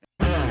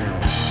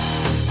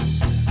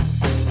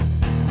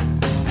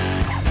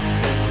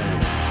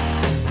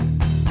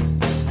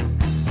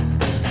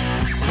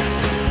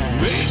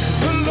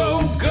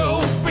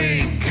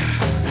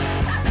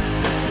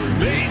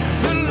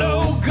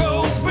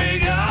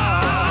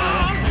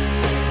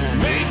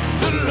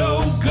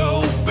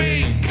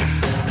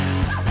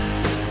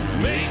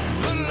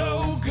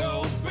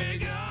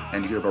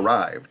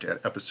arrived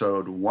at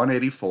episode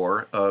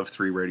 184 of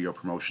 3 Radio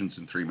Promotions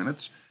in 3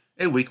 Minutes,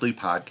 a weekly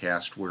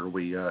podcast where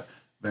we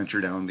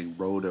venture down the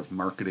road of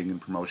marketing and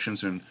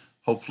promotions and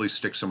hopefully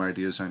stick some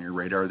ideas on your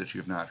radar that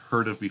you have not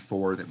heard of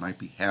before that might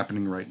be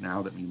happening right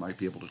now that you might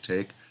be able to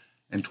take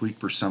and tweak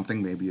for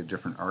something, maybe a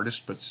different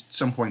artist, but at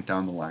some point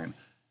down the line,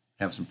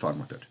 have some fun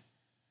with it.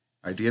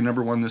 Idea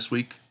number one this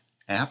week,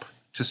 app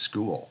to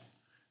school.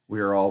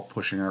 We are all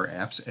pushing our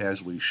apps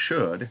as we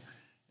should.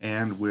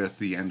 And with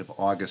the end of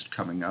August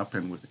coming up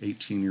and with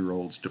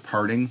 18-year-olds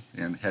departing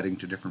and heading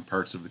to different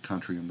parts of the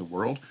country and the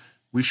world,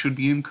 we should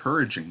be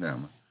encouraging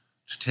them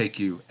to take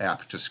you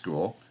app to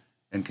school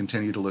and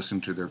continue to listen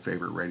to their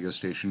favorite radio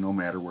station no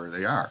matter where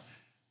they are.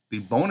 The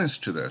bonus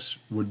to this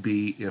would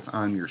be if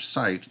on your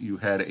site you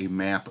had a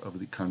map of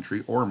the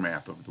country or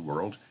map of the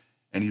world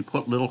and you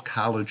put little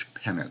college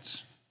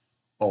pennants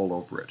all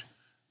over it,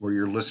 where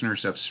your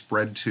listeners have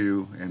spread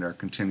to and are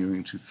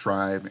continuing to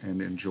thrive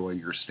and enjoy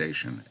your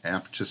station.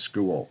 App to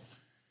school.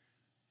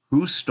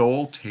 Who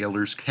stole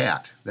Taylor's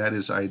cat? That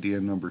is idea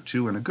number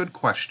two, and a good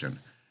question.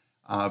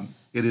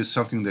 It is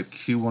something that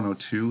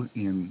Q102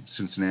 in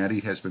Cincinnati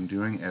has been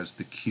doing as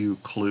the Q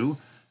Clue,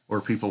 where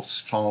people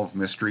solve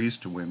mysteries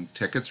to win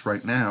tickets.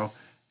 Right now,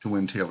 to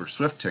win Taylor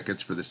Swift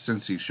tickets for the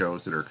Cincy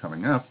shows that are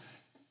coming up,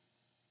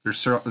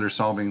 they're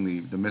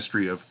solving the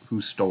mystery of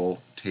who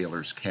stole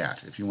Taylor's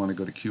cat. If you want to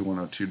go to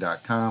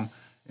q102.com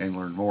and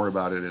learn more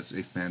about it, it's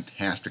a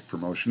fantastic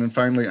promotion. And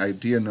finally,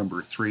 idea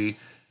number three,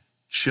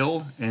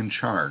 chill and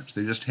charge.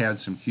 They just had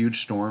some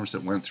huge storms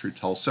that went through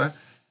Tulsa,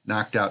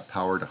 knocked out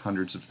power to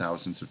hundreds of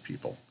thousands of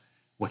people.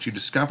 What you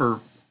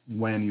discover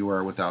when you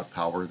are without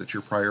power, that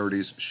your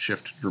priorities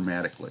shift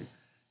dramatically.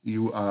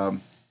 You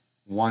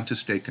want to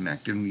stay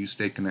connected, and you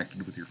stay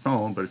connected with your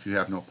phone, but if you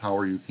have no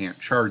power, you can't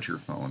charge your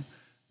phone.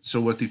 So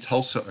what the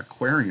Tulsa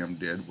Aquarium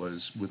did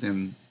was,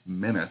 within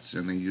minutes,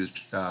 and they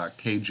used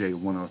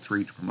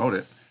KJ103 to promote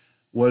it,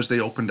 was they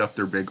opened up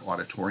their big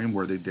auditorium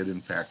where they did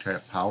in fact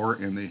have power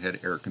and they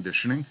had air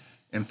conditioning,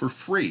 and for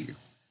free,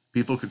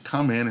 people could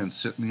come in and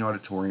sit in the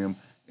auditorium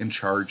and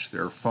charge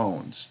their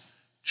phones.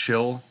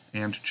 Chill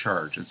and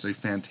charge. It's a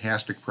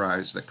fantastic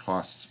prize that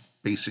costs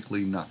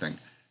basically nothing.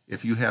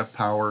 If you have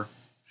power,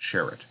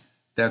 share it.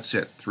 That's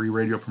it. 3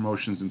 Radio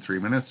Promotions in 3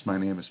 minutes. My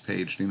name is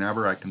Paige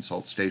Dienaber. I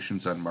consult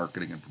stations on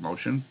marketing and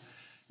promotion.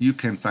 You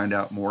can find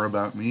out more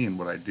about me and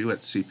what I do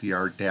at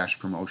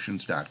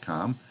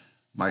cpr-promotions.com.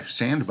 My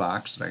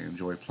sandbox that I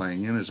enjoy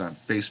playing in is on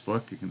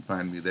Facebook. You can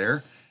find me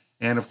there.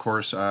 And of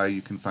course,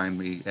 you can find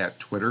me at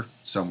Twitter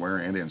somewhere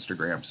and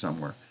Instagram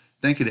somewhere.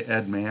 Thank you to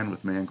Ed Mann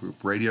with Man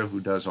Group Radio,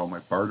 who does all my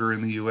barter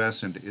in the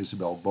U.S., and to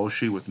Isabel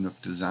Boshi with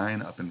Nook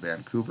Design up in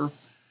Vancouver,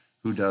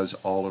 who does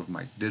all of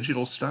my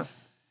digital stuff.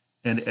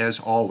 And as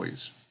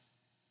always,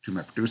 to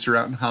my producer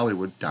out in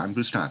Hollywood, Don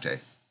Bustante,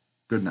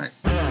 good night.